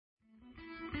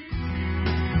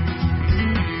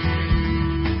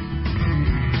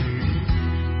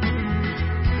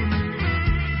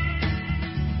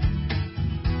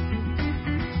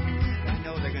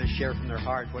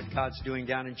heart what God's doing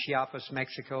down in Chiapas,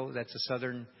 Mexico. That's the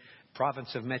southern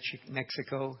province of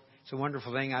Mexico. It's a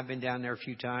wonderful thing. I've been down there a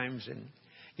few times, and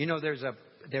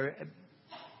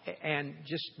and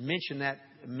just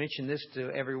mention this to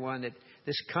everyone, that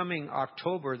this coming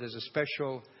October there's a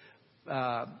special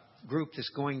group that's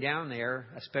going down there,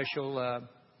 a special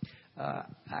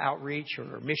outreach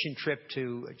or mission trip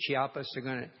to Chiapas. They're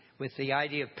going to, with the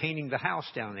idea of painting the house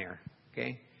down there.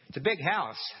 Okay, it's a big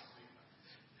house,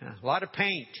 a lot of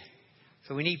paint,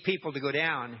 so we need people to go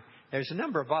down. There's a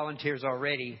number of volunteers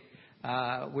already.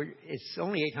 It's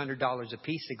only $800 a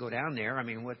piece to go down there. I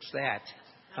mean, what's that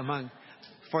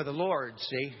for the Lord?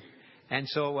 See. And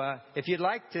so if you'd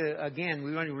like to, again,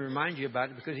 we want to remind you about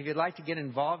it, because if you'd like to get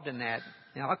involved in that,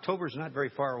 October's not very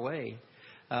far away.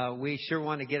 We sure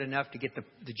want to get enough to get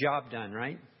the job done,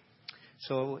 right?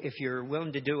 So if you're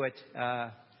willing to do it,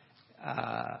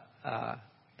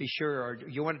 be sure, or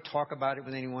you want to talk about it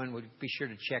with anyone, be sure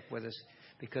to check with us,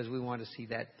 because we want to see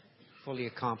that fully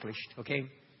accomplished. Okay?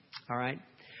 All right?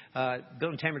 Bill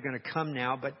and Tammy are going to come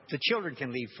now, but the children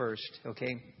can leave first.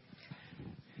 Okay?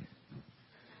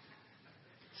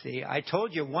 See, I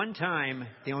told you one time,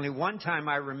 the only one time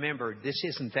I remembered, this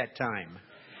isn't that time.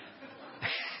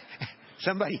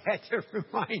 Somebody had to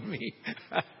remind me.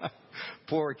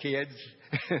 Poor kids.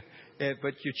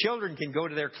 But your children can go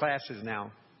to their classes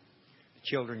now.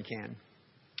 Children can.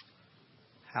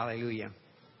 Hallelujah.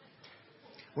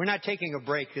 We're not taking a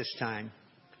break this time.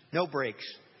 No breaks.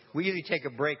 We usually take a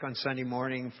break on Sunday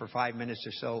morning for 5 minutes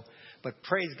or so. But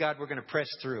praise God, we're going to press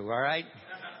through, all right?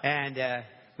 And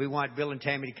we want Bill and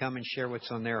Tammy to come and share what's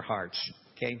on their hearts.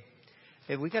 Okay?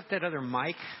 Have we got that other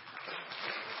mic?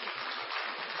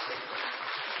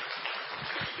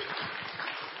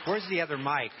 Where's the other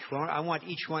mic? Well, I want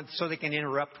each one so they can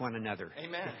interrupt one another.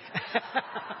 Amen. Do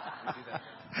that.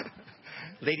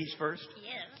 Ladies first?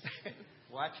 Yes.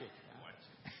 Watch it.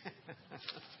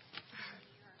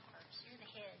 You're the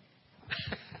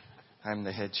head. I'm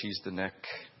the head, she's the neck.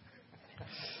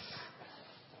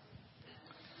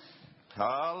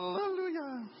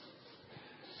 Hallelujah.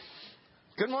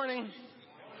 Good morning.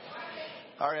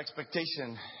 Our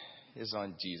expectation is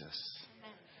on Jesus.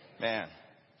 Man,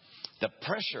 the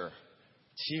pressure.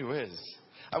 Gee whiz.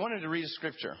 I wanted to read a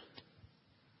scripture.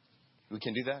 We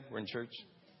can do that? We're in church.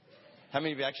 How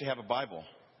many of you actually have a Bible?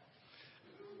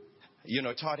 You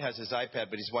know, Todd has his iPad,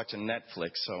 but he's watching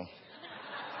Netflix, so.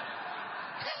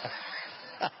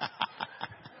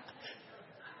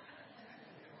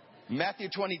 Matthew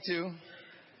 22,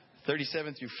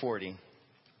 37 through 40.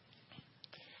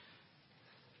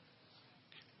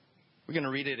 We're going to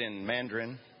read it in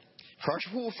Mandarin.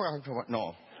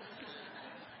 No.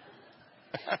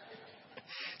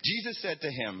 Jesus said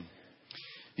to him,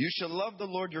 "You shall love the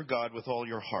Lord your God with all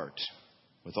your heart,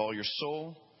 with all your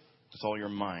soul, with all your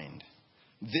mind.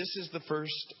 This is the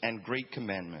first and great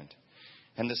commandment.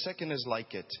 And the second is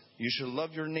like it. You shall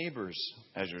love your neighbors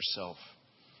as yourself.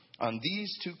 On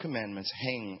these two commandments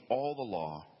hang all the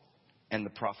law and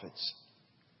the prophets."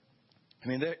 I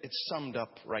mean, it's summed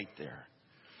up right there.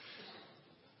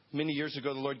 Many years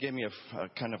ago, the Lord gave me a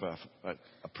kind of a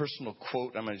personal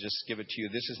quote. I'm going to just give it to you.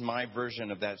 This is my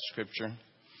version of that scripture.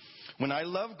 When I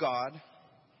love God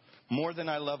more than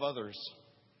I love others,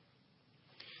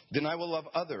 then I will love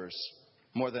others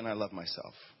more than I love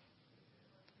myself.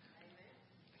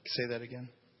 Say that again.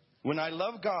 When I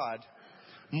love God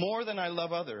more than I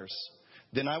love others,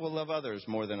 then I will love others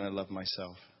more than I love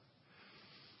myself.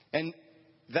 And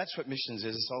that's what missions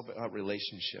is. It's all about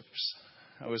relationships.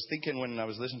 I was thinking when I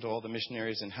was listening to all the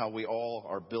missionaries and how we all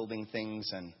are building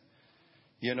things. And,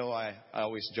 you know, I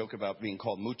always joke about being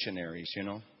called moochinaries, you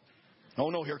know. Oh,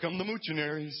 no, here come the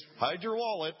moochinaries. Hide your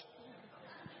wallet.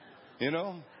 You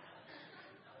know.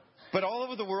 But all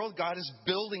over the world, God is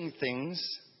building things.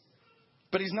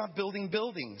 But He's not building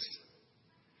buildings.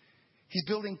 He's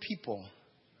building people.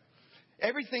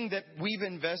 Everything that we've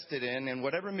invested in and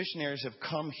whatever missionaries have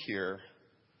come here,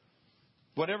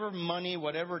 whatever money,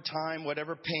 whatever time,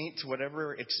 whatever paint,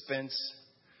 whatever expense,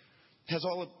 has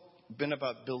all been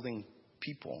about building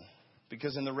people.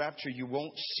 Because in the rapture, you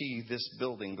won't see this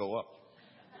building go up.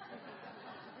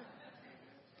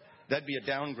 That'd be a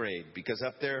downgrade, because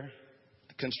up there,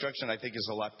 the construction, I think, is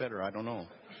a lot better. I don't know.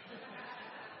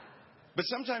 But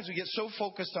sometimes we get so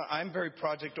focused on, I'm very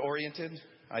project-oriented.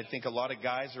 I think a lot of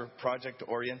guys are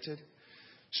project-oriented.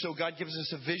 So God gives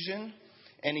us a vision,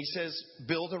 and He says,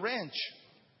 build a ranch,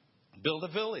 build a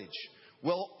village.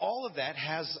 Well, all of that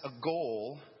has a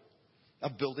goal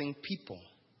of building people,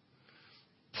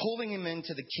 pulling them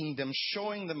into the kingdom,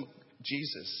 showing them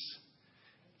Jesus.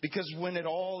 Because when it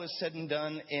all is said and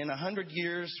done, in 100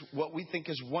 years, what we think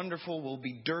is wonderful will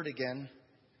be dirt again.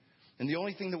 And the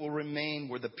only thing that will remain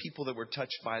were the people that were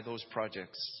touched by those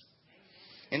projects.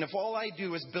 And if all I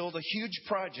do is build a huge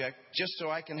project just so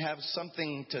I can have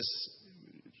something to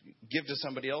give to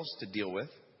somebody else to deal with,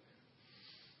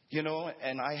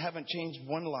 and I haven't changed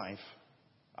one life,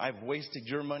 I've wasted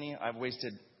your money, I've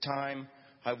wasted time,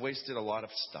 I've wasted a lot of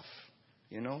stuff,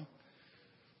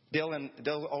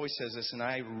 Dale always says this, and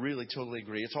I really totally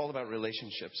agree. It's all about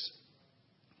relationships.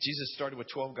 Jesus started with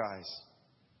 12 guys.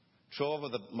 12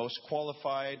 of the most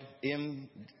qualified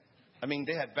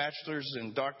they had bachelors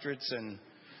and doctorates and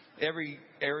every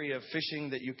area of fishing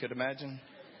that you could imagine.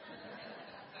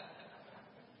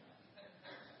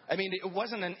 It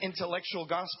wasn't an intellectual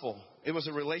gospel. It was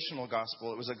a relational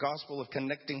gospel. It was a gospel of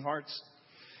connecting hearts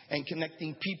and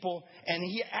connecting people. And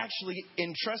he actually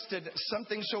entrusted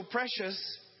something so precious,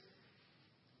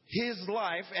 his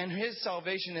life and his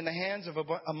salvation, in the hands of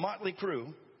a motley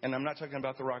crew. And I'm not talking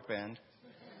about the rock band.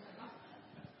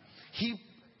 He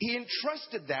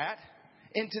entrusted that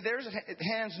into their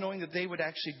hands, knowing that they would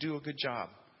actually do a good job.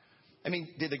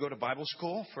 Did they go to Bible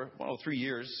school for 3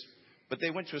 years? But they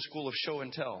went to a school of show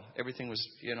and tell. Everything was,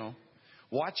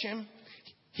 Watch him.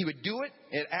 He would do it.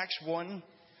 In Acts 1,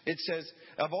 it says,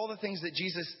 of all the things that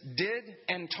Jesus did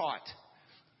and taught.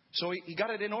 So he got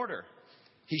it in order.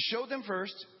 He showed them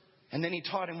first, and then he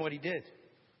taught him what he did.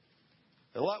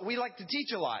 We like to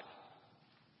teach a lot.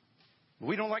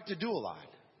 We don't like to do a lot.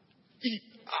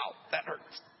 Ow, that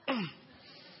hurts.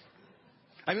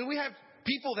 We have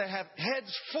people that have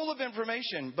heads full of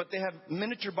information, but they have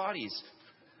miniature bodies.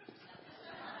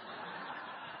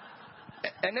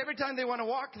 And every time they want to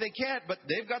walk, they can't, but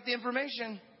they've got the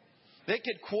information. They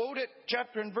could quote it,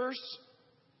 chapter and verse.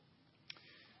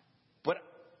 But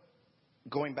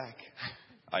going back,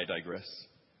 I digress.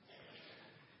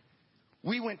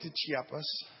 We went to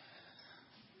Chiapas,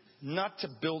 not to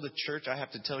build a church. I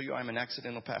have to tell you, I'm an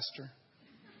accidental pastor.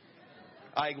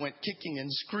 I went kicking and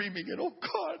screaming, and oh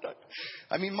God.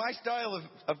 My style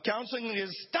of counseling is,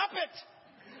 stop it!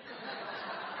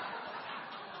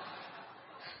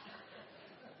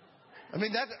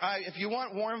 If you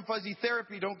want warm, fuzzy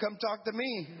therapy, don't come talk to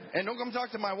me. And don't come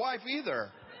talk to my wife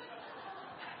either.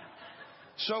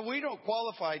 So we don't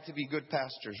qualify to be good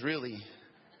pastors, really.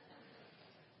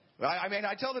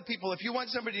 I tell the people, if you want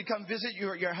somebody to come visit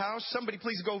your house, somebody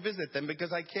please go visit them,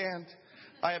 because I can't.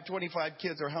 I have 25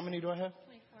 kids. Or how many do I have?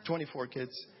 24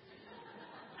 kids.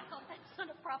 Oh, that's not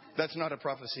a prophecy. That's not a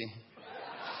prophecy.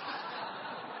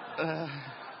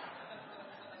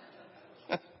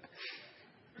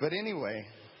 But anyway,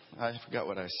 I forgot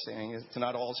what I was saying. It's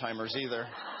not Alzheimer's either.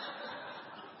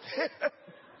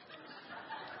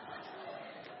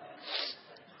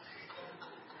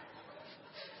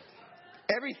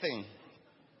 Everything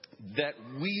that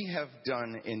we have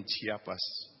done in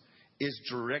Chiapas is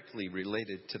directly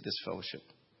related to this fellowship.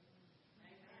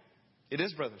 It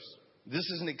is, brothers. This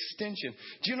is an extension.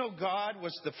 Do you know God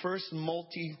was the first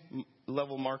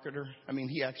multi-level marketer?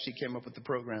 He actually came up with the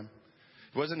program.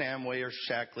 It wasn't Amway or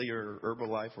Shackley or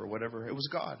Herbalife or whatever. It was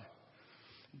God.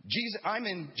 I'm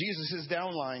in Jesus'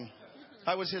 downline.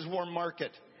 I was his warm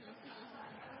market.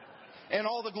 And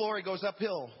all the glory goes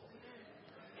uphill.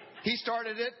 He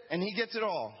started it and he gets it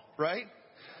all, right?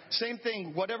 Same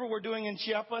thing. Whatever we're doing in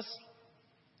Chiapas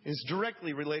is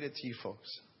directly related to you folks.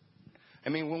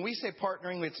 When we say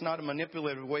partnering, it's not a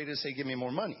manipulative way to say, give me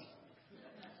more money.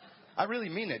 I really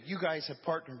mean it. You guys have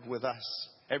partnered with us.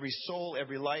 Every soul,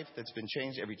 every life that's been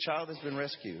changed, every child that's been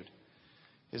rescued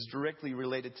is directly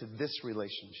related to this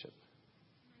relationship.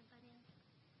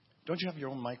 Don't you have your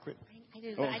own mic, Rick? I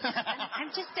do. Oh. I'm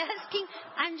just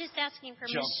asking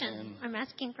permission. I'm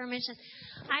asking permission.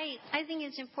 I think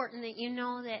it's important that you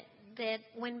know that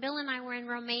when Bill and I were in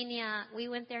Romania, we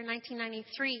went there in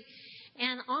 1993,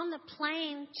 and on the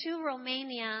plane to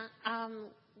Romania,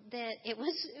 that it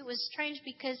was strange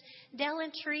because Dell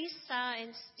and Teresa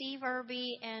and Steve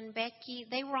Irby and Becky,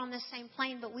 they were on the same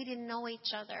plane, but we didn't know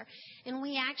each other. And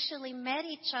we actually met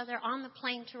each other on the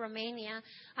plane to Romania.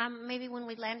 Maybe when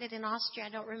we landed in Austria, I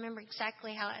don't remember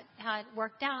exactly how it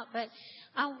worked out, but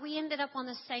we ended up on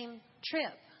the same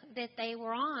trip that they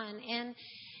were on. And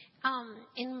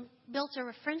built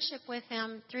a friendship with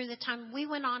them through the time we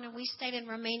went on, and we stayed in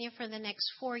Romania for the next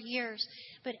 4 years.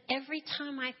 But every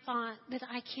time I thought that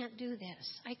I can't do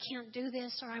this,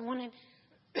 or I wanted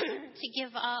to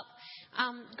give up,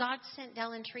 God sent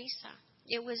Del and Teresa.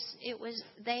 It was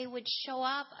they would show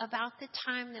up about the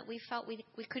time that we felt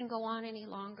we couldn't go on any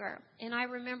longer. And I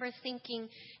remember thinking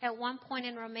at one point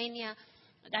in Romania,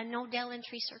 I know Dell and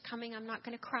Teresa are coming. I'm not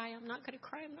going to cry. I'm not going to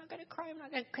cry. I'm not going to cry. I'm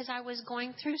not going to, because I was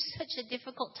going through such a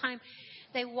difficult time.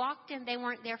 They walked in. They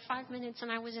weren't there 5 minutes,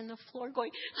 and I was in the floor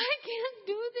going, I can't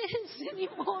do this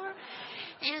anymore.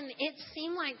 And it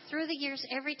seemed like through the years,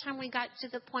 every time we got to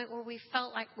the point where we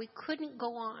felt like we couldn't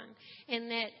go on,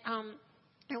 and that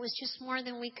it was just more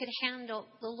than we could handle,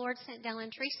 the Lord sent Dell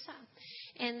and Teresa.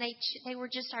 And they were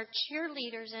just our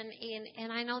cheerleaders.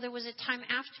 And I know there was a time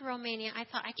after Romania, I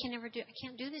thought, I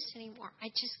can't do this anymore. I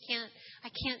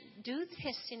can't do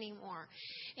this anymore.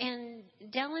 And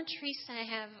Dell and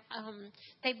Teresa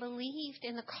they believed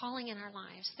in the calling in our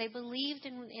lives. They believed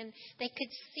in they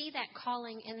could see that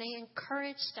calling, and they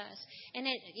encouraged us. And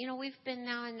we've been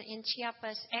now in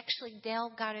Chiapas. Actually,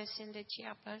 Dell got us into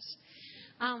Chiapas.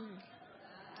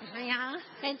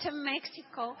 And to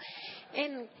Mexico.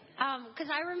 And because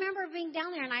I remember being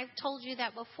down there, and I've told you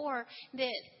that before,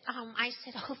 that I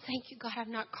said, oh, thank you, God,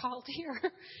 I'm not called here.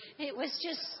 It was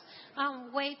just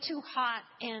way too hot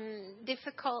and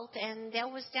difficult. And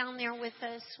Dale was down there with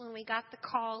us when we got the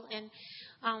call, and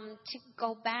to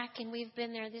go back, and we've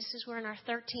been there. We're in our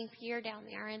 13th year down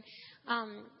there. And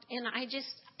I just,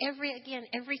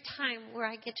 every time where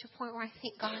I get to a point where I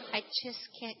think, God, I just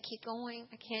can't keep going.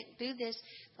 I can't do this.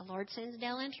 The Lord sends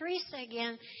Dell and Teresa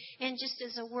again, and just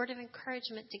as a word of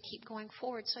encouragement to keep going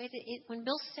forward. So when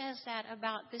Bill says that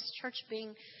about this church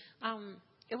being,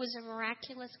 it was a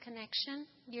miraculous connection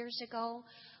years ago,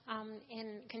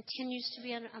 and continues to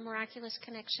be a miraculous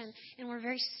connection. And we're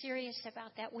very serious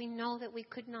about that. We know that we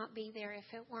could not be there if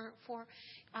it weren't for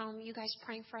you guys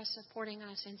praying for us, supporting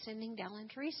us, and sending Dell and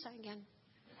Teresa again.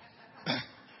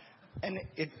 And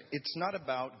it's not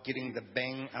about getting the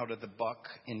bang out of the buck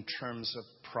in terms of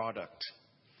product.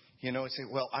 It's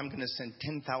like, well, I'm going to send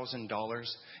 $10,000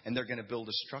 and they're going to build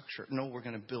a structure. No, we're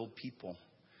going to build people.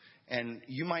 And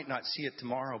you might not see it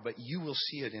tomorrow, but you will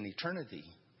see it in eternity.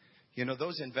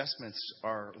 Those investments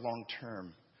are long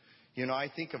term. I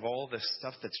think of all the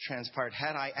stuff that's transpired.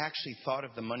 Had I actually thought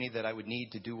of the money that I would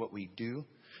need to do what we do,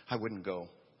 I wouldn't go.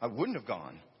 I wouldn't have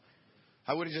gone.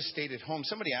 I would have just stayed at home.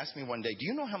 Somebody asked me one day, do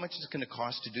you know how much it's going to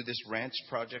cost to do this ranch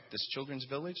project, this children's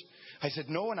village? I said,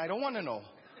 no, and I don't want to know.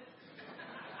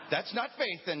 That's not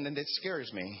faith, and it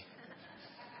scares me.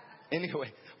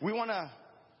 Anyway, we want to,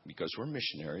 because we're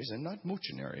missionaries and not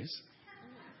muchinaries.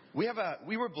 We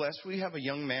were blessed. We have a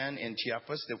young man in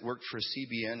Chiapas that worked for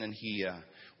CBN, and he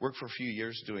worked for a few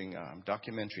years doing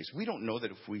documentaries. We don't know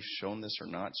that if we've shown this or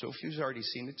not. So if you've already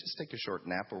seen it, just take a short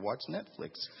nap or watch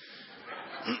Netflix.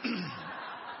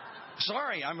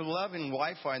 Sorry, I'm loving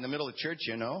Wi-Fi in the middle of church,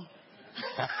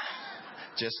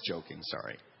 Just joking,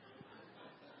 sorry.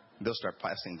 They'll start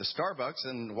passing the Starbucks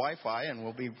and Wi-Fi, and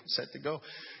we'll be set to go.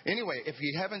 Anyway, if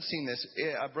you haven't seen this,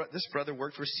 this brother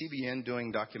worked for CBN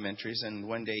doing documentaries, and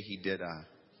one day he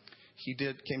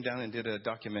came down and did a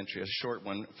documentary, a short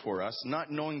one for us,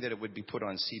 not knowing that it would be put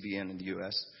on CBN in the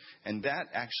U.S. And that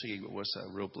actually was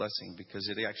a real blessing, because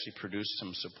it actually produced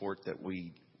some support that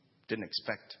we didn't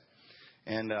expect.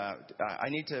 And I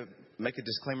need to make a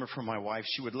disclaimer for my wife.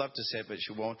 She would love to say it, but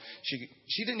she won't.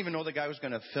 She didn't even know the guy was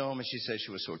going to film, and she said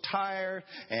she was so tired.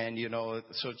 And,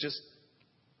 so just,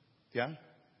 yeah? Thank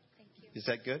you. Is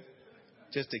that good?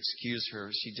 Just excuse her.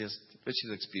 But she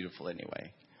looks beautiful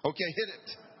anyway. Okay, hit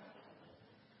it.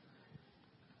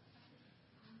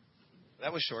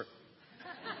 That was short.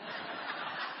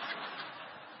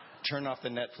 Turn off the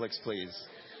Netflix, please.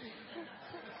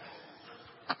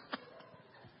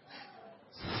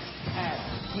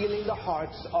 Healing the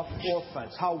hearts of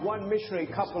orphans. How one missionary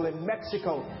couple in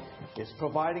Mexico is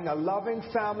providing a loving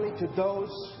family to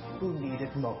those who need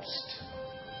it most.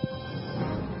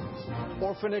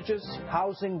 Orphanages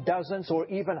housing dozens or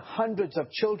even hundreds of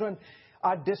children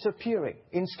are disappearing.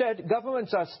 Instead,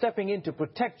 governments are stepping in to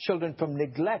protect children from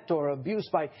neglect or abuse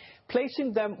by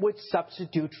placing them with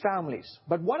substitute families.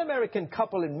 But one American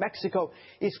couple in Mexico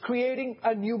is creating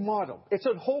a new model. It's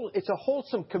a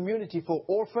wholesome community for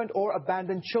orphaned or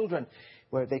abandoned children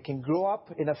where they can grow up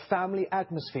in a family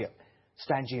atmosphere.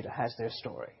 Stan Gita has their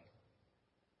story.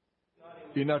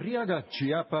 In Arriaga,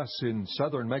 Chiapas, in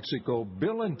southern Mexico,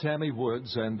 Bill and Tammy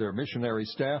Woods and their missionary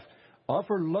staff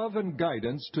offer love and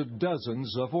guidance to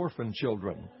dozens of orphan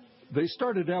children. They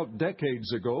started out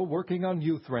decades ago working on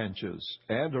youth ranches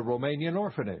and a Romanian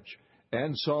orphanage,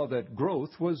 and saw that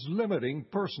growth was limiting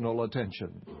personal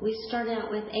attention. We started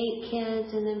out with 8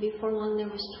 kids, and then before long there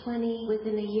was 20.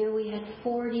 Within a year we had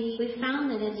 40. We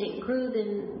found that as it grew,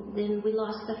 then we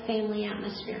lost the family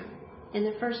atmosphere. And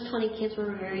the first 20 kids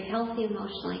were very healthy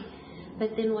emotionally.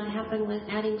 But then what happened was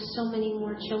adding so many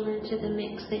more children to the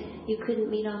mix that you couldn't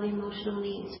meet all the emotional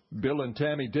needs. Bill and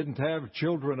Tammy didn't have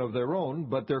children of their own,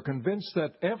 but they're convinced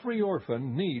that every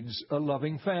orphan needs a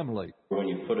loving family. When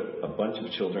you put a bunch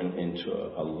of children into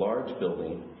a large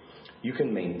building, you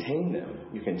can maintain them.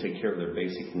 You can take care of their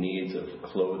basic needs of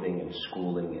clothing and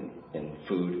schooling and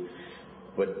food.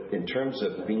 But in terms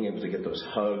of being able to get those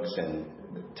hugs and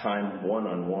time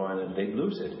one-on-one, they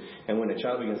lose it. And when a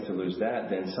child begins to lose that,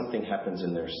 then something happens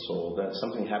in their soul. That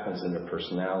something happens in their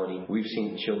personality. We've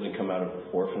seen children come out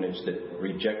of orphanage that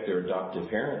reject their adoptive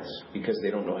parents because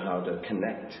they don't know how to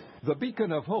connect. The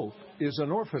Beacon of Hope is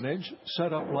an orphanage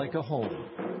set up like a home,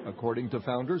 according to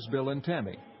founders Bill and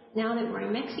Tammy. Now that we're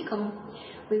in Mexico,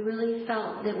 we really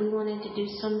felt that we wanted to do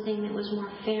something that was more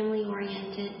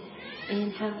family-oriented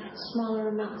and have smaller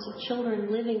amounts of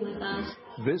children living with us.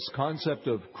 This concept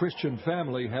of Christian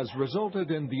family has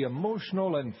resulted in the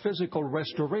emotional and physical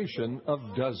restoration of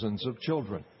dozens of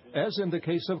children, as in the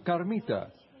case of Carmita,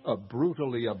 a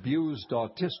brutally abused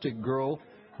autistic girl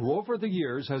who over the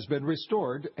years has been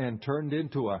restored and turned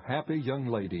into a happy young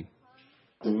lady.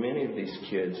 Many of these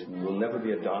kids will never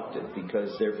be adopted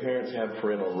because their parents have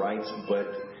parental rights, but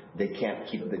they can't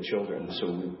keep the children,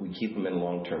 so we keep them in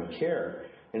long-term care.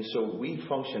 And so we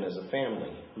function as a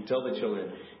family. We tell the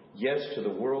children, yes, to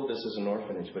the world this is an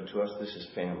orphanage, but to us this is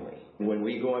family. When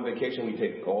we go on vacation, we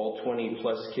take all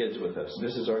 20-plus kids with us.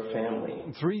 This is our family.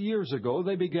 3 years ago,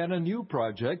 they began a new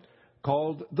project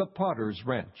called the Potter's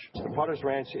Ranch. The Potter's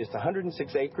Ranch is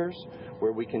 106 acres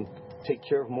where we can take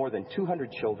care of more than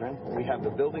 200 children. We have the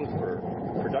building for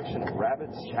production of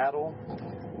rabbits, cattle.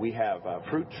 We have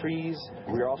fruit trees.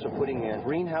 We're also putting in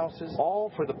greenhouses,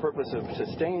 all for the purpose of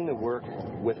sustaining the work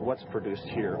with what's produced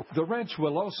here. The ranch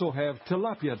will also have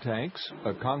tilapia tanks,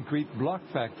 a concrete block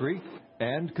factory,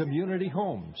 and community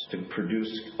homes. To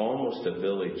produce almost a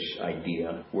village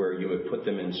idea where you would put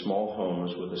them in small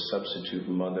homes with a substitute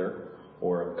mother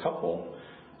or a couple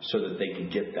so that they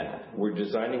could get that. We're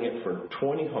designing it for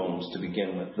 20 homes to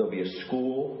begin with. There'll be a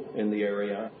school in the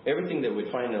area, everything that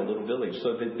we find in a little village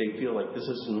so that they feel like this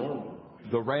is normal.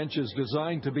 The ranch is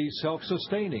designed to be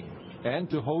self-sustaining and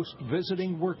to host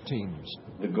visiting work teams.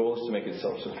 The goal is to make it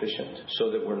self-sufficient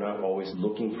so that we're not always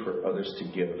looking for others to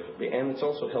give. And it's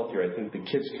also healthier. I think the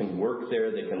kids can work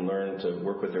there. They can learn to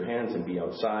work with their hands and be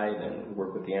outside and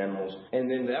work with the animals. And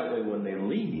then that way when they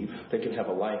leave, they can have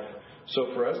a life.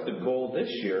 So for us, the goal this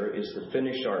year is to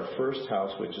finish our first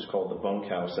house, which is called the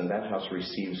bunkhouse, and that house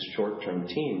receives short-term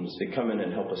teams that come in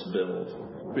and help us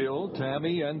build. Bill,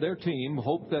 Tammy, and their team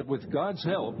hope that with God's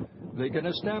help, they can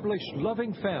establish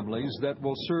loving families that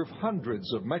will serve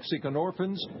hundreds of Mexican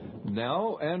orphans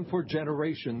now and for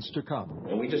generations to come.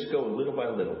 And we just go little by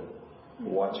little,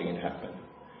 watching it happen.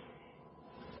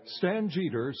 Stan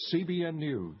Jeter, CBN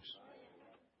News.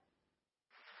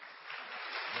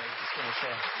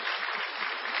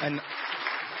 And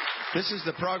this is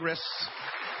the progress.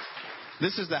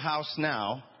 This is the house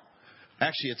now.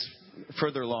 Actually, it's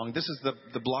further along. This is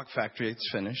the block factory. It's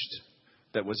finished.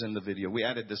 That was in the video. We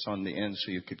added this on the end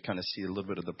so you could kind of see a little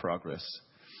bit of the progress.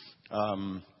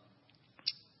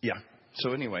 Yeah.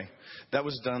 So anyway, that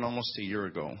was done almost a year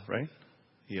ago, right?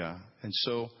 Yeah. And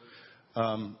so,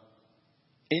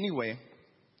 anyway,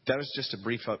 that was just a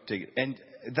brief update. And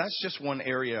that's just one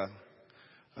area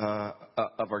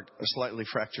of our slightly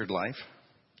fractured life,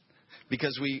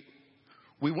 because we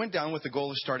went down with the goal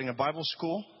of starting a Bible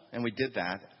school, and we did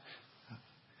that.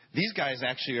 These guys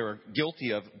actually are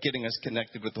guilty of getting us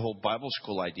connected with the whole Bible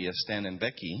school idea, Stan and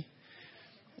Becky.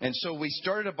 And so we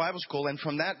started a Bible school, and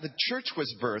from that, the church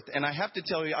was birthed. And I have to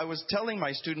tell you, I was telling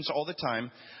my students all the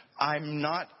time, I'm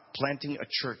not planting a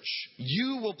church.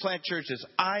 You will plant churches.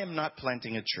 I am not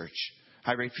planting a church.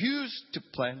 I refuse to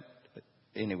plant.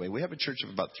 Anyway, we have a church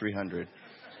of about 300.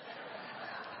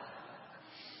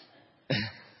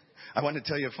 I want to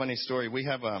tell you a funny story. We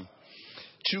have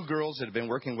two girls that have been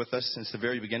working with us since the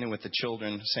very beginning with the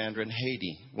children, Sandra and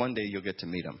Haiti. One day you'll get to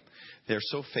meet them. They're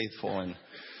so faithful. And,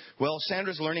 well,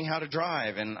 Sandra's learning how to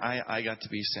drive, and I got to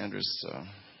be Sandra's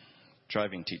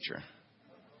driving teacher.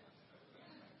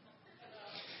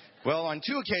 Well, on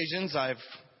 2 occasions,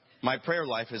 my prayer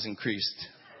life has increased.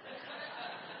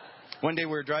 One day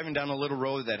we were driving down a little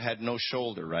road that had no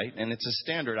shoulder, right? And it's a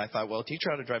standard. I thought, well, teach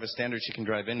her how to drive a standard. She can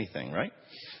drive anything, right?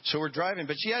 So we're driving.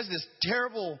 But she has this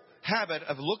terrible habit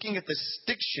of looking at the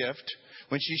stick shift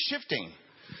when she's shifting.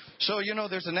 So, you know,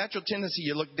 there's a natural tendency.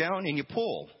 You look down and you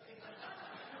pull.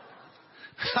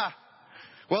 Ha!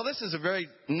 Well, this is a very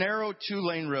narrow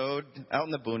 2-lane road out in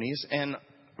the boonies. And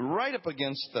right up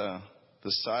against the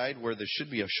side where there should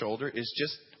be a shoulder is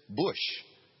just bush,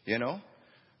 you know?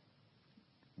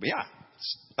 Yeah.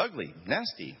 It's ugly,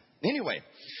 nasty. Anyway,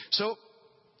 so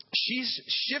she's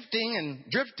shifting and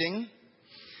drifting,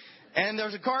 and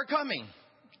there's a car coming,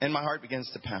 and my heart begins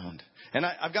to pound. And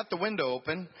I've got the window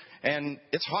open, and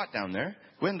it's hot down there.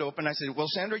 Window open. I said, well,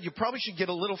 Sandra, you probably should get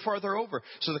a little farther over.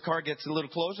 So the car gets a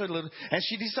little closer, and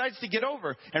she decides to get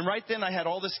over. And right then I had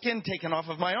all the skin taken off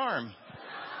of my arm.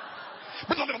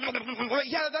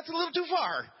 Yeah, that's a little too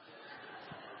far.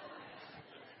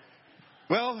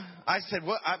 Well, I said,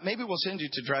 well, maybe we'll send you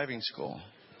to driving school.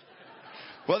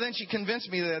 Well, then she convinced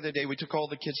me the other day. We took all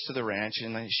the kids to the ranch,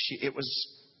 and it was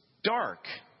dark.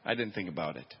 I didn't think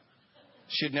about it.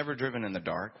 She had never driven in the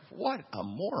dark. What a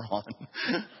moron.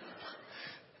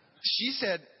 She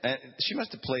said, she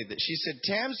must have played that. She said,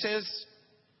 Tam says,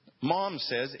 Mom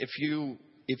says, if you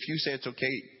say it's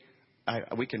okay,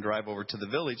 we can drive over to the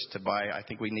village to buy, I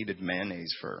think we needed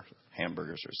mayonnaise for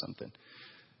hamburgers or something.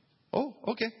 Oh,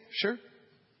 okay, sure.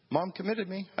 Mom committed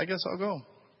me. I guess I'll go.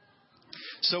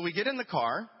 So we get in the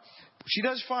car. She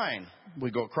does fine.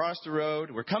 We go across the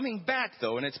road. We're coming back,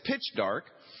 though, and it's pitch dark.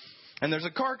 And there's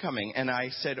a car coming. And I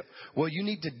said, well, you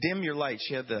need to dim your lights.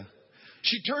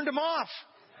 She turned them off.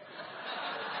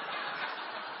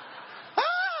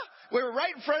 We were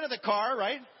right in front of the car,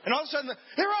 right? And all of a sudden,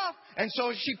 they're off. And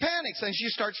so she panics and she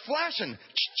starts flashing.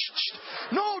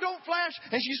 No, don't flash.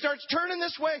 And she starts turning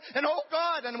this way. And oh,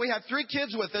 God. And we have 3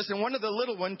 kids with us. And one of the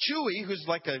little one, Chewy, who's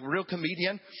like a real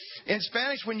comedian. In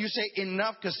Spanish, when you say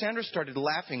enough, Cassandra started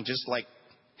laughing just like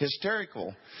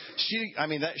hysterical. She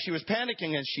was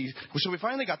panicking. So we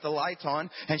finally got the lights on.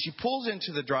 And she pulls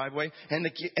into the driveway. And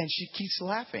she keeps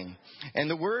laughing. And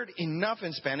the word enough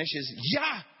in Spanish is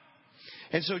ya.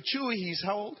 And so Chewy, he's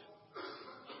how old?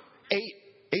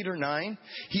 8 or 9.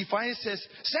 He finally says,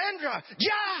 Sandra,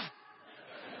 yeah!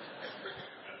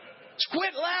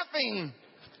 Quit laughing!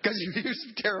 Because he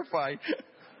was terrified.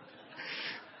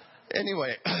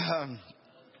 Anyway,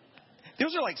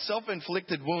 those are like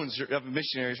self-inflicted wounds of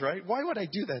missionaries, right? Why would I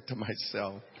do that to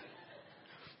myself?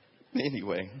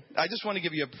 Anyway, I just want to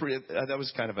give you that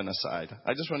was kind of an aside.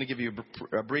 I just want to give you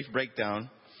a brief breakdown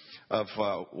of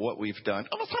what we've done.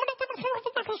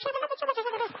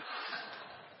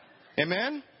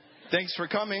 Amen? Thanks for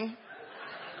coming.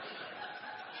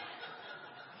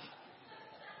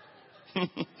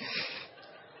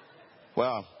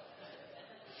 Wow.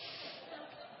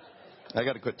 I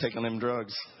got to quit taking them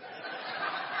drugs.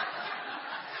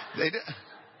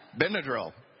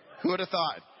 Benadryl. Who would have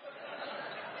thought?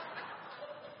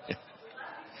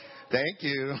 Thank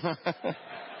you.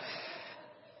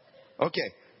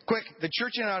 Okay. Quick, the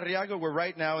church in Arriaga, we're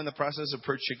right now in the process of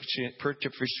purchasing.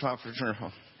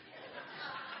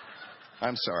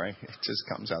 I'm sorry, it just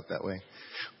comes out that way.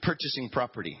 Purchasing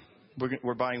property.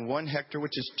 We're buying 1 hectare,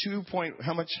 which is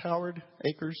how much, Howard?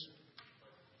 Acres?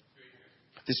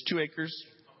 This 2 acres?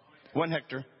 1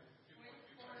 hectare.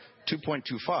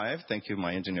 2.25. Thank you,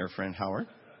 my engineer friend Howard.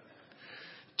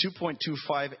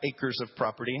 2.25 acres of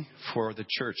property for the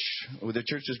church. The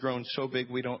church has grown so big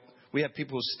we have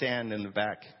people who stand in the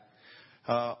back.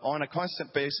 On a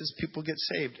constant basis, people get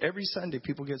saved. Every Sunday,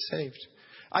 people get saved.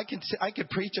 I could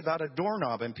preach about a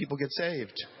doorknob and people get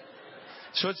saved.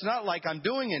 So it's not like I'm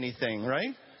doing anything,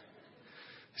 right?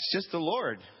 It's just the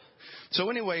Lord. So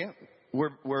anyway,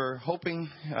 we're hoping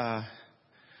to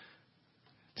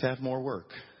have more work.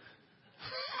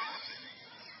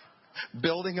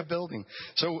 Building a building.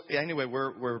 So anyway,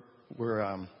 we're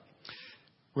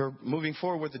moving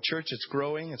forward with the church. It's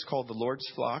growing. It's called the Lord's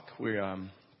Flock.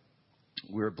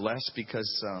 We're blessed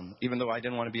because even though I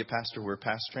didn't want to be a pastor, we're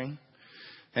pastoring.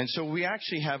 And so we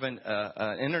actually have an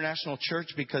international church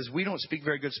because we don't speak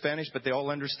very good Spanish, but they all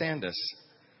understand us.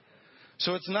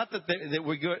 So it's not that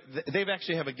we're good. They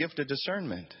actually have a gift of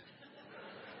discernment.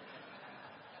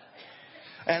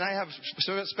 And I have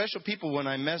special people when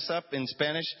I mess up in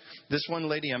Spanish. This one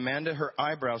lady, Amanda, her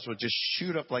eyebrows would just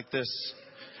shoot up like this.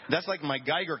 That's like my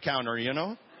Geiger counter, you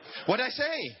know? What'd I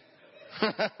say?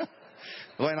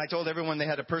 When I told everyone they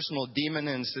had a personal demon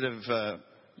instead of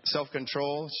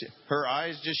self-control, her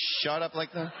eyes just shot up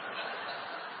like that.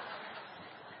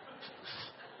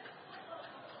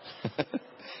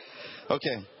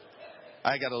 Okay.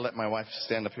 I got to let my wife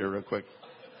stand up here real quick.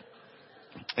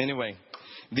 Anyway,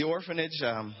 the orphanage,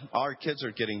 our kids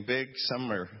are getting big.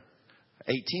 Some are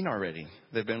 18 already.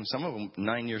 They've been, some of them,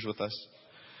 9 years with us.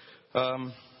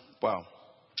 Wow.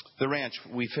 The ranch,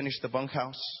 we finished the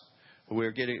bunkhouse.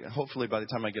 We're getting, hopefully by the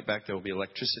time I get back, there will be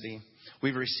electricity.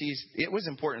 It was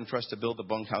important for us to build the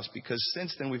bunkhouse because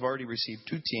since then we've already received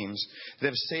 2 teams that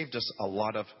have saved us a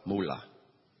lot of moolah.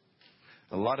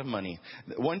 A lot of money.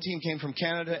 One team came from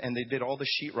Canada, and they did all the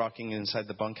sheetrocking inside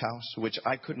the bunkhouse, which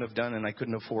I couldn't have done, and I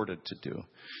couldn't afford it to do.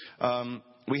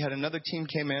 We had another team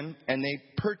came in, and they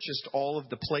purchased all of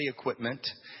the play equipment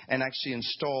and actually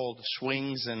installed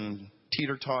swings and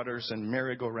teeter-totters and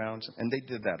merry-go-rounds, and they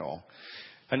did that all.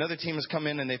 Another team has come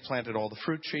in, and they planted all the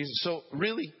fruit trees. So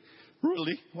really,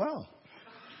 wow.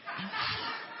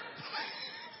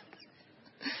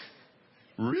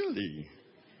 Really,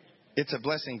 it's a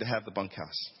blessing to have the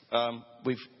bunkhouse.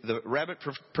 The rabbit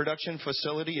production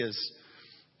facility is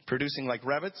producing like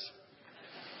rabbits.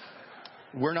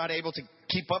 We're not able to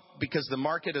keep up because the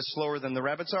market is slower than the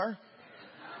rabbits are.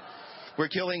 We're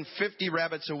killing 50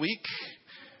 rabbits a week,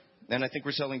 and I think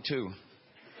we're selling 2.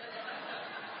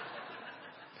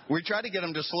 We try to get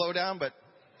them to slow down, but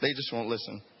they just won't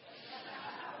listen.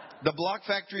 The block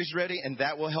factory is ready, and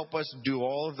that will help us do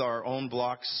all of our own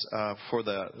blocks for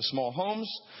the small homes.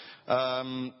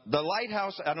 The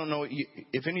lighthouse, I don't know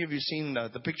if any of you have seen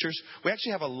the pictures. We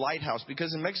actually have a lighthouse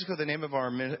because in Mexico the name of our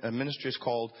ministry is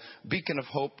called Beacon of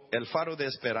Hope, El Faro de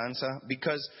Esperanza,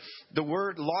 because the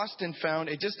word lost and found,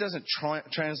 it just doesn't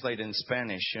translate in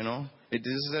Spanish, you know. It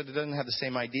doesn't have the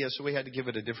same idea, so we had to give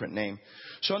it a different name.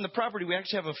 So on the property we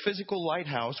actually have a physical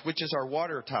lighthouse, which is our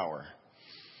water tower.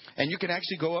 And you can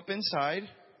actually go up inside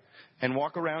and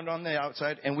walk around on the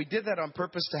outside. And we did that on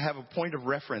purpose to have a point of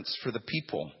reference for the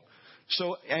people.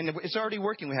 So, and it's already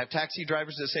working. We have taxi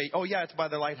drivers that say, oh, yeah, it's by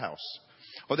the lighthouse.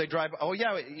 Or they drive, oh,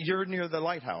 yeah, you're near the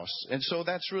lighthouse. And so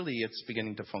that's really, it's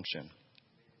beginning to function.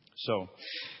 So,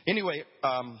 anyway,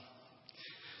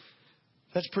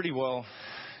 that's pretty well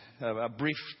a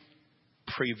brief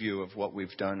preview of what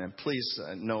we've done. And please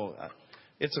know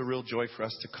it's a real joy for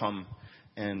us to come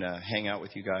and hang out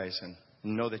with you guys and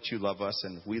know that you love us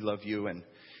and we love you, and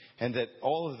that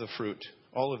all of the fruit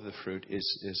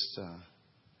is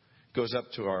goes up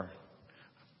to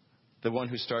the one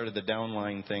who started the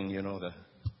downline thing, you know.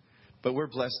 But we're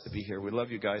blessed to be here. We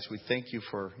love you guys. We thank you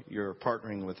for your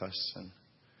partnering with us. And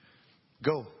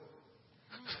go.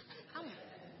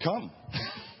 Come.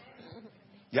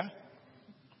 Yeah.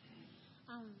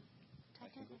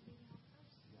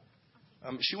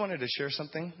 She wanted to share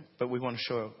something, but we want to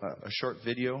show a short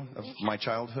video of my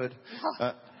childhood.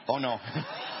 Oh, no.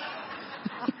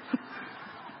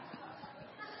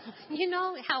 You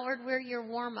know, Howard, we're your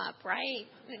warm-up, right?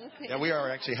 Yeah, we are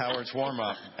actually Howard's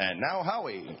warm-up. And now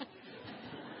Howie.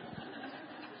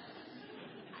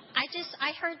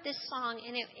 I heard this song,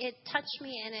 and it touched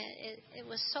me, and it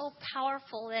was so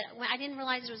powerful that I didn't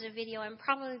realize it was a video, and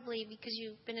probably because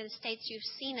you've been in the States, you've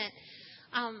seen it.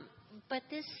 But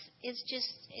this is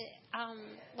just,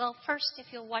 well, first,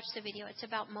 if you'll watch the video, it's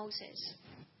about Moses.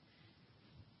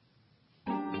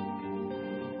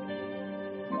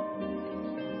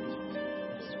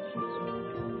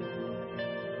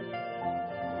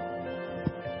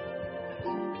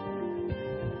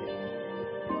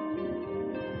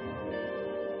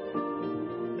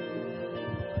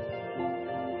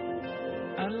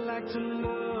 I'd like to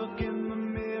look in the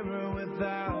mirror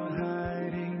without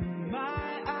hiding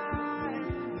my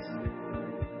eyes.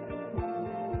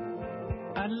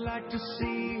 I'd like to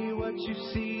see what you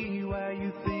see, why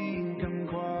you think I'm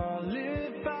qualified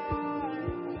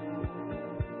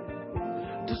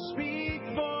to speak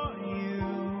for you,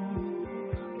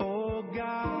 oh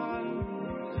God,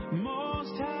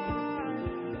 Most High,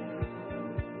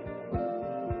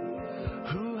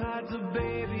 who hides a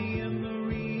baby in the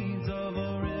reeds of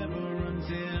a river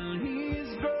until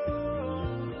he's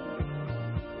grown,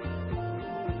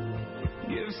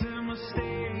 gives him a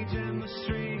stage and the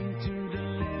strength to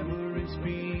deliver his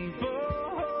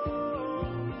people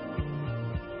home.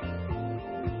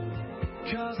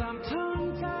 'Cause I'm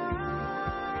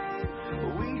tongue-tied,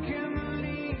 weak in the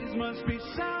knees, must be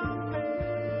something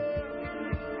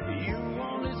you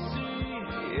only see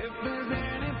if there's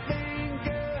anything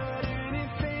good,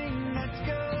 anything that's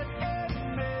good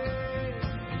in me.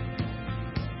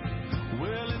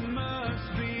 Well, it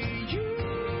must be you,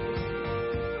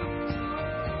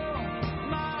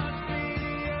 must be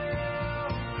you.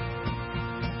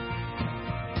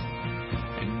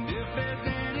 And if there's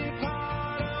any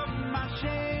part of my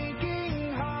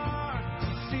shaking heart to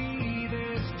see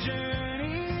this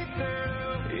journey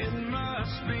through, it must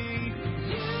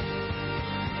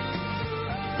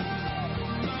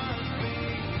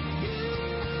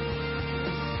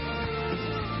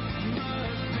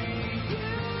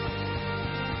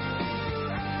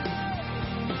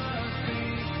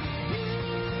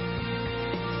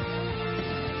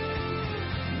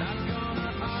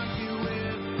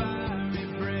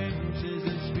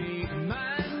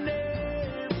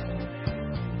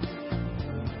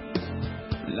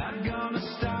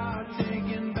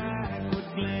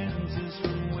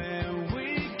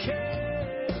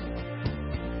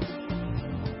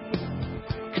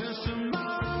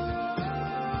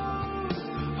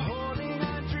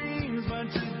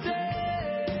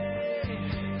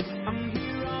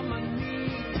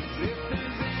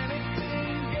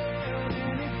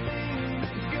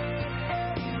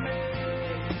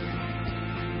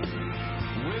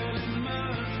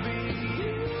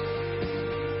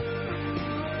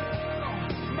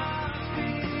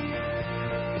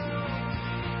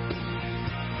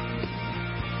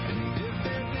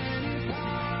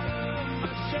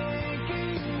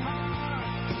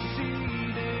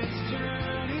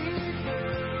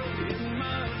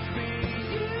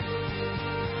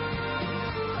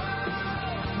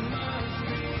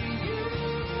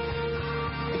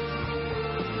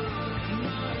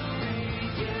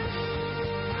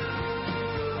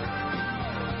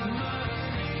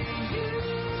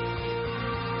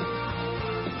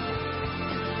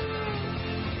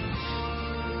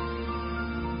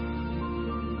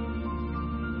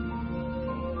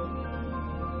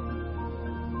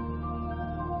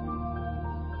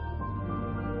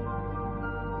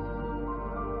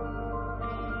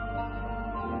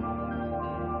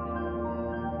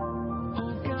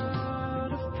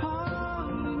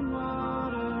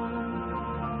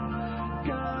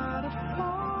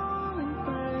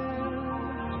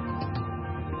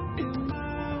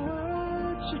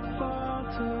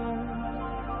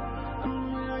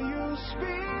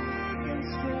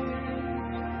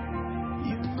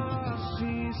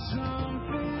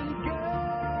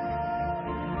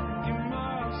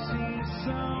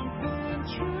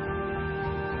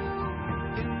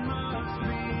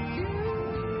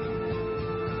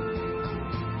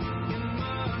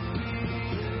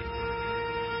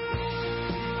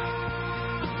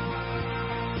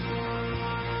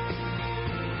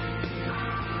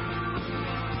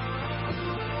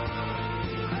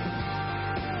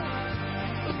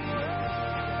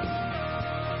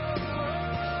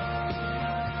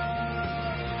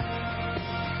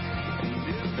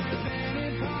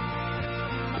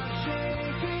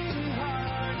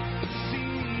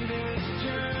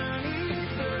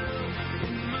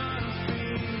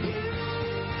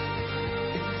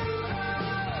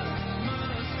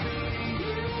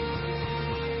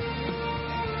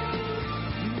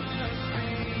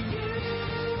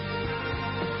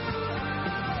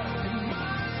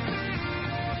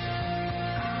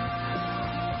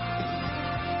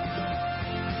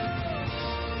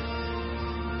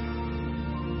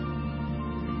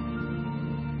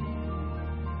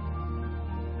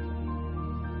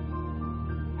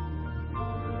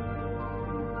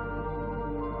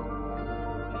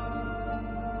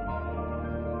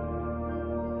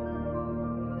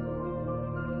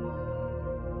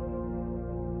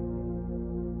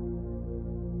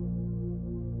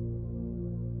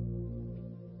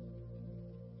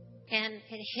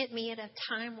it hit me at a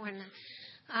time when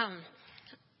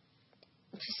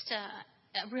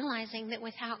realizing that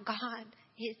without God,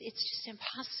 it's just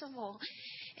impossible.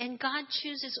 And God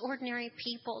chooses ordinary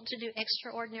people to do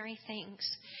extraordinary things.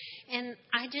 And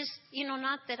I just,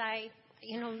 not that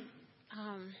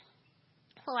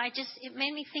it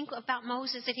made me think about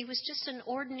Moses, that he was just an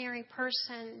ordinary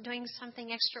person doing something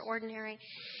extraordinary.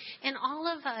 And all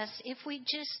of us, if we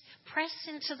just press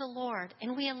into the Lord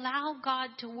and we allow God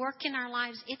to work in our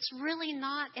lives, it's really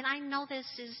not, and I know this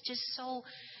is just so,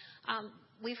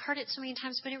 we've heard it so many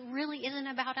times, but it really isn't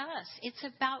about us. It's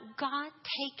about God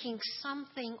taking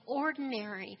something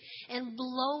ordinary and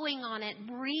blowing on it,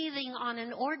 breathing on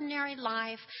an ordinary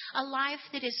life, a life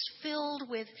that is filled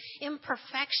with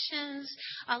imperfections,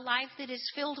 a life that is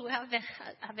filled with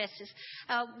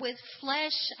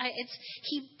flesh.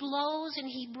 He blows and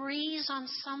he breathes on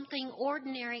something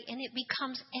ordinary, and it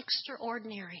becomes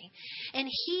extraordinary. And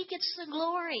he gets the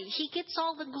glory. He gets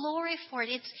all the glory for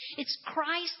it. It's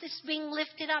Christ that's being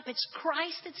lifted up. It's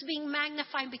Christ that's being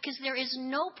magnified, because there is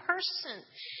no person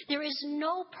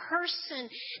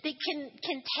that can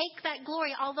take that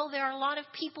glory, although there are a lot of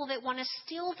people that want to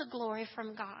steal the glory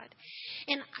from God.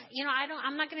 And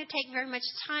I'm not going to take very much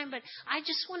time, but I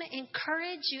just want to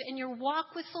encourage you in your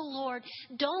walk with the Lord.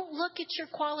 Don't look at your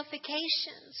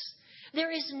qualifications. There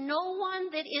is no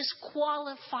one that is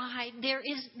qualified. There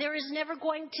is never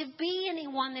going to be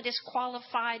anyone that is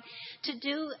qualified to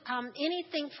do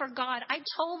anything for God. I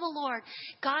told the Lord,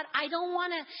 God, I don't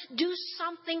want to do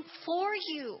something for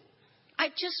you. I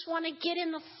just want to get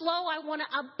in the flow. I want to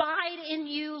abide in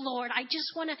you, Lord. I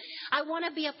want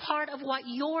to be a part of what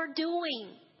you're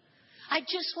doing. I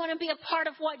just want to be a part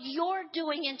of what you're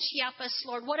doing in Chiapas,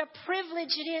 Lord. What a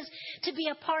privilege it is to be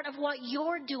a part of what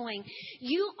you're doing.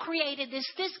 You created this.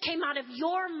 This came out of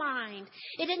your mind.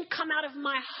 It didn't come out of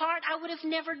my heart. I would have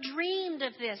never dreamed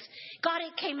of this. God,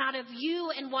 it came out of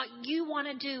you and what you want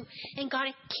to do. And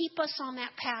God, keep us on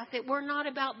that path, that we're not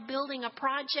about building a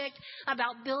project,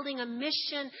 about building a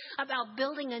mission, about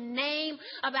building a name,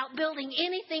 about building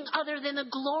anything other than the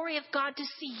glory of God, to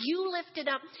see you lifted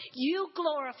up, you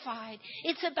glorified.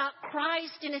 It's about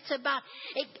Christ, and it's about,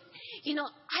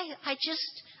 I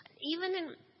just, even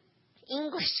in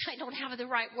English, I don't have the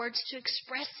right words to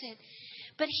express it.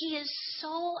 But he is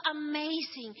so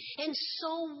amazing and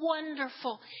so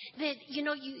wonderful that,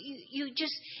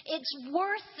 it's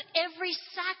worth every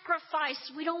sacrifice.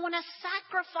 We don't want to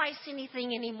sacrifice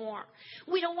anything anymore.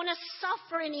 We don't want to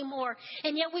suffer anymore.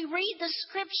 And yet we read the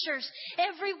scriptures.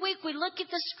 Every week we look at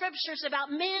the scriptures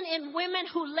about men and women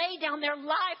who lay down their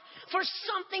life for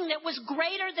something that was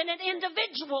greater than an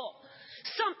individual.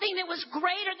 Something that was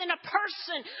greater than a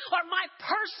person or my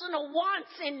personal wants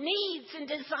and needs and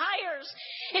desires.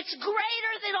 It's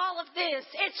greater than all of this.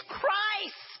 It's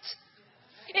Christ.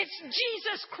 It's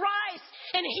Jesus Christ.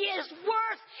 And he is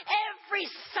worth every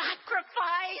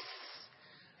sacrifice.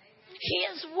 He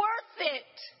is worth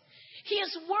it. He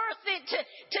is worth it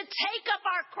to take up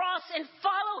our cross and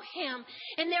follow him.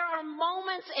 And there are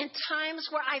moments and times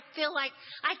where I feel like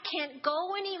I can't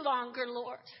go any longer,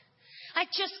 Lord. I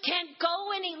just can't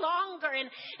go any longer. And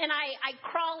I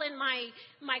crawl in my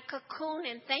cocoon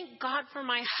and thank God for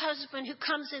my husband who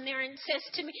comes in there and says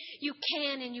to me, you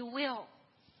can and you will.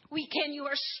 We can. You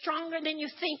are stronger than you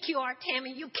think you are,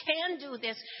 Tammy. You can do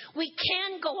this. We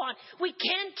can go on. We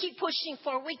can keep pushing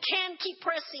forward. We can keep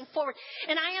pressing forward.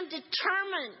 And I am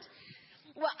determined.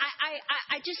 Well,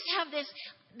 I just have this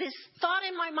thought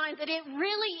in my mind that it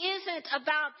really isn't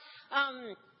about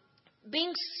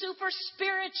being super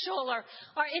spiritual or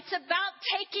it's about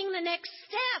taking the next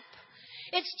step.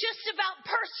 It's just about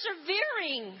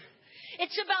persevering.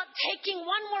 It's about taking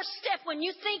one more step when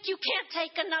you think you can't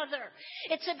take another.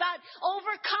 It's about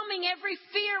overcoming every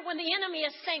fear when the enemy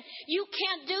is saying, you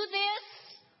can't do this.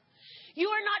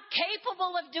 You are not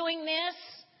capable of doing this.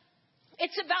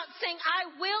 It's about saying,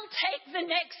 I will take the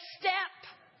next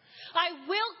step. I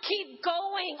will keep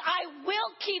going. I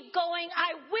will keep going.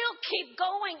 I will keep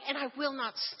going. And I will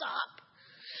not stop.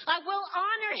 I will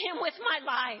honor him with my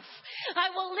life.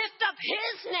 I will lift up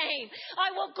his name.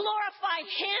 I will glorify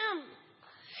him.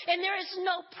 And there is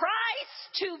no price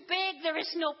too big. There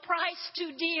is no price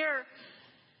too dear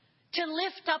to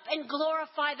lift up and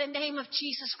glorify the name of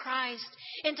Jesus Christ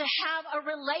and to have a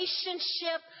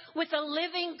relationship with a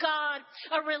living God,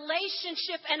 a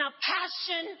relationship and a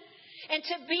passion. And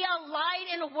to be a light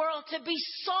in a world, to be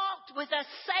salt with a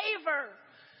savor.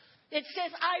 It says,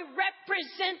 I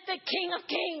represent the King of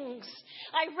Kings.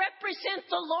 I represent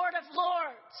the Lord of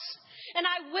Lords. And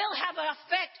I will have an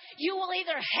effect. You will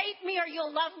either hate me or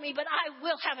you'll love me, but I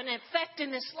will have an effect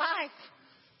in this life.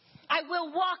 I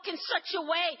will walk in such a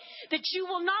way that you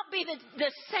will not be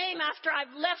the same after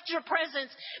I've left your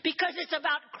presence, because it's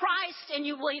about Christ, and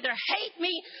you will either hate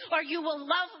me or you will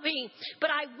love me.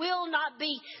 But I will not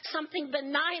be something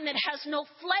benign that has no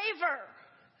flavor.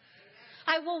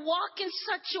 I will walk in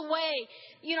such a way.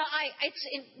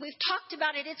 We've talked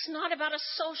about it. It's not about a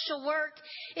social work.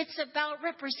 It's about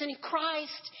representing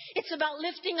Christ. It's about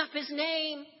lifting up His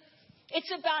name.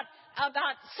 It's about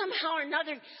somehow or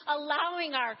another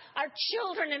allowing our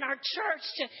children in our church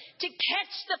to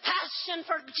catch the passion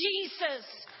for Jesus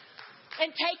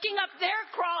and taking up their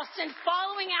cross and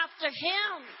following after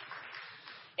Him.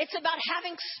 It's about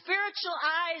having spiritual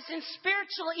eyes and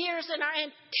spiritual ears and our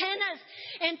antennas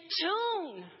in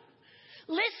tune,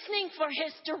 listening for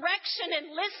His direction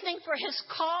and listening for His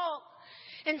call.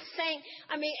 And saying,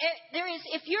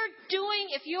 if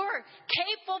you're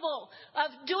capable of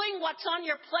doing what's on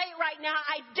your plate right now,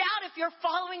 I doubt if you're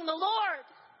following the Lord.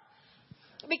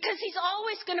 Because He's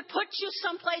always going to put you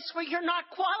someplace where you're not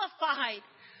qualified,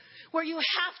 where you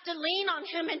have to lean on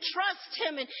Him and trust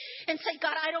Him and say,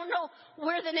 God, I don't know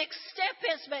where the next step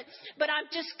is, but I'm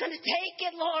just going to take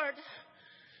it, Lord.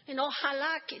 And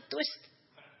ojalá que tú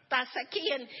estás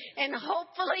aquí, and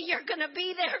hopefully you're going to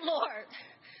be there, Lord.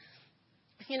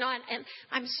 And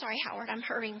I'm sorry, Howard, I'm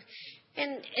hurrying.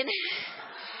 And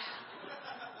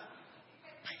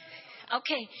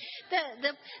okay,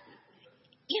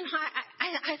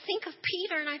 I think of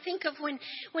Peter, and I think of when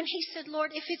he said,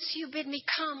 Lord, if it's you, bid me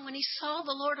come. When he saw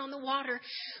the Lord on the water,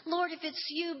 Lord, if it's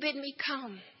you, bid me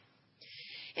come.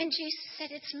 And Jesus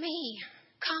said, it's me,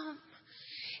 come.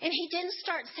 And he didn't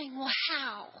start saying, well,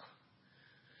 how?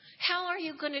 How are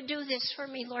you going to do this for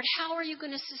me, Lord? How are you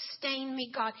going to sustain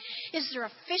me, God? Is there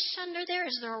a fish under there?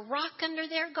 Is there a rock under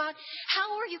there, God?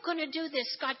 How are you going to do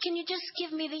this, God? Can you just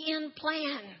give me the end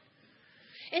plan?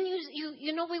 And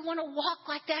we want to walk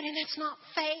like that, and it's not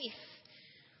faith.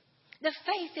 The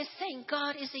faith is saying,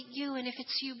 God, is it you? And if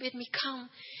it's you, bid me come.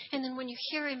 And then when you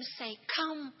hear Him say,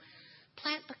 come,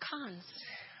 plant pecans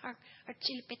or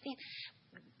chili petin.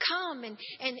 Come and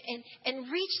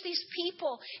reach these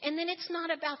people. And then it's not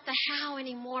about the how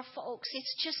anymore, folks.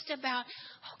 It's just about,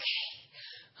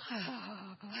 okay,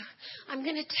 I'm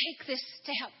going to take this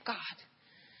step, God.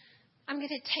 I'm going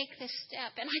to take this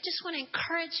step. And I just want to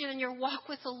encourage you in your walk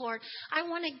with the Lord. I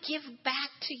want to give back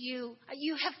to you.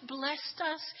 You have blessed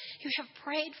us. You have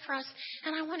prayed for us.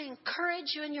 And I want to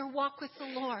encourage you in your walk with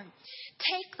the Lord.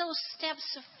 Take those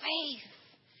steps of faith.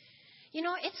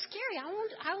 It's scary.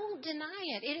 I won't deny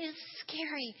it. It is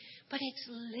scary, but it's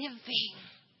living.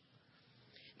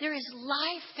 There is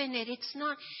life in it. It's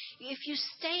not, if you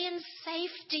stay in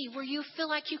safety where you feel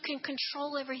like you can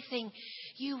control everything,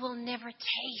 you will never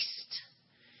taste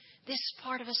this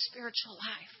part of a spiritual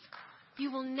life.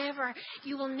 You will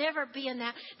never be in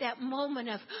that moment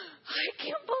of, I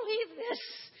can't believe this,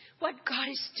 what God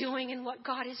is doing and what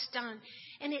God has done.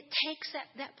 And it takes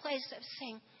that place of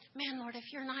saying, man, Lord, if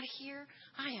you're not here,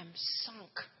 I am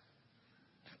sunk.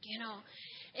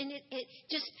 And it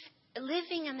just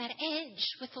living on that edge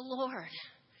with the Lord,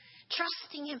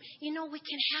 trusting Him. We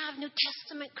can have New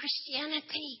Testament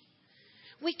Christianity.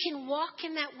 We can walk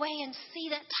in that way and see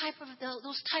that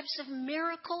those types of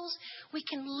miracles. We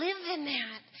can live in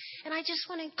that. And I just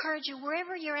want to encourage you,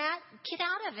 wherever you're at, get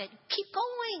out of it. Keep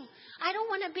going. I don't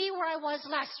want to be where I was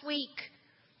last week.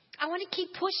 I want to keep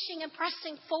pushing and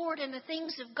pressing forward in the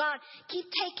things of God. Keep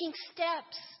taking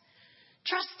steps,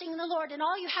 trusting the Lord. And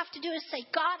all you have to do is say,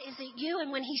 God, is it you?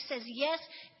 And when He says yes,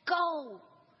 go.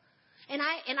 And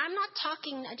I'm not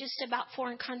talking just about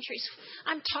foreign countries.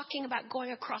 I'm talking about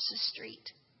going across the street.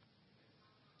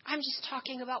 I'm just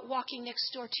talking about walking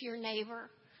next door to your neighbor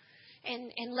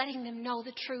and letting them know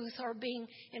the truth, or being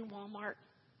in Walmart.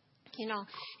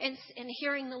 And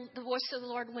hearing the voice of the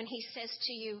Lord when He says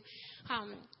to you,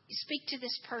 speak to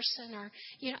this person, or,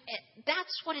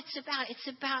 that's what it's about.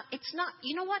 It's not,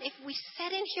 if we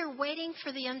sit in here waiting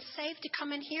for the unsaved to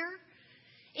come in here,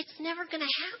 it's never going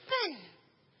to happen.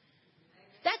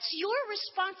 That's your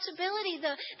responsibility.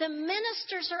 The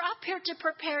ministers are up here to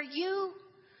prepare you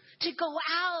to go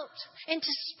out and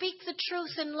to speak the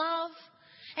truth in love,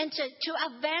 and to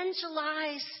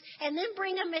evangelize, and then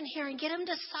bring them in here and get them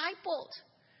discipled.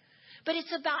 But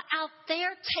it's about out there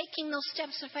taking those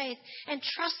steps of faith and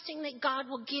trusting that God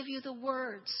will give you the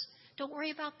words. Don't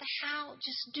worry about the how.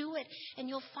 Just do it. And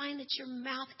you'll find that your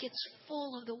mouth gets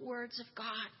full of the words of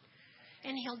God.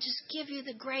 And He'll just give you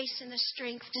the grace and the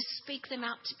strength to speak them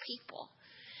out to people.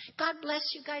 God bless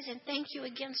you guys, and thank you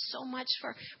again so much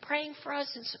for praying for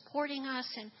us and supporting us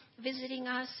and visiting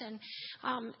us. And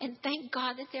thank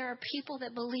God that there are people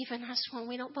that believe in us when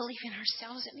we don't believe in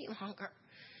ourselves any longer.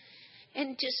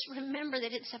 And just remember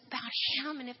that it's about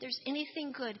Him. And if there's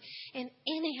anything good in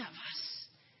any of us,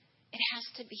 it has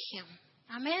to be Him.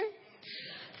 Amen?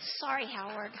 Sorry,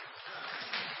 Howard.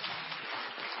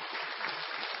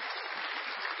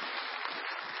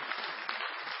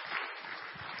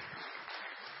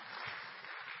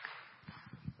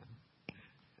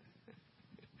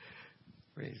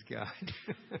 Praise God.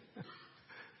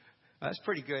 That's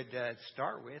pretty good to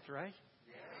start with, right?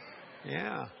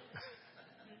 Yeah.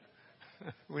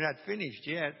 We're not finished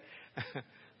yet.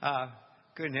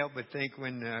 Couldn't help but think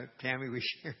when Tammy was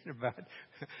sharing about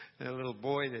the little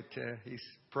boy that he's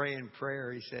praying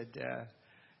prayer. He said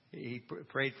he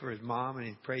prayed for his mom and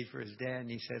he prayed for his dad.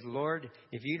 And he said, Lord,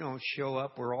 if you don't show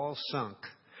up, we're all sunk.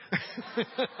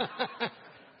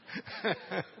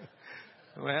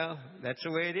 Well, that's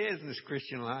the way it is in this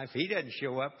Christian life. He doesn't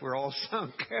show up, we're all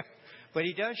sunk. But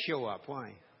He does show up.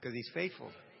 Why? Because He's faithful.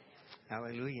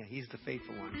 Hallelujah. He's the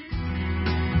faithful one.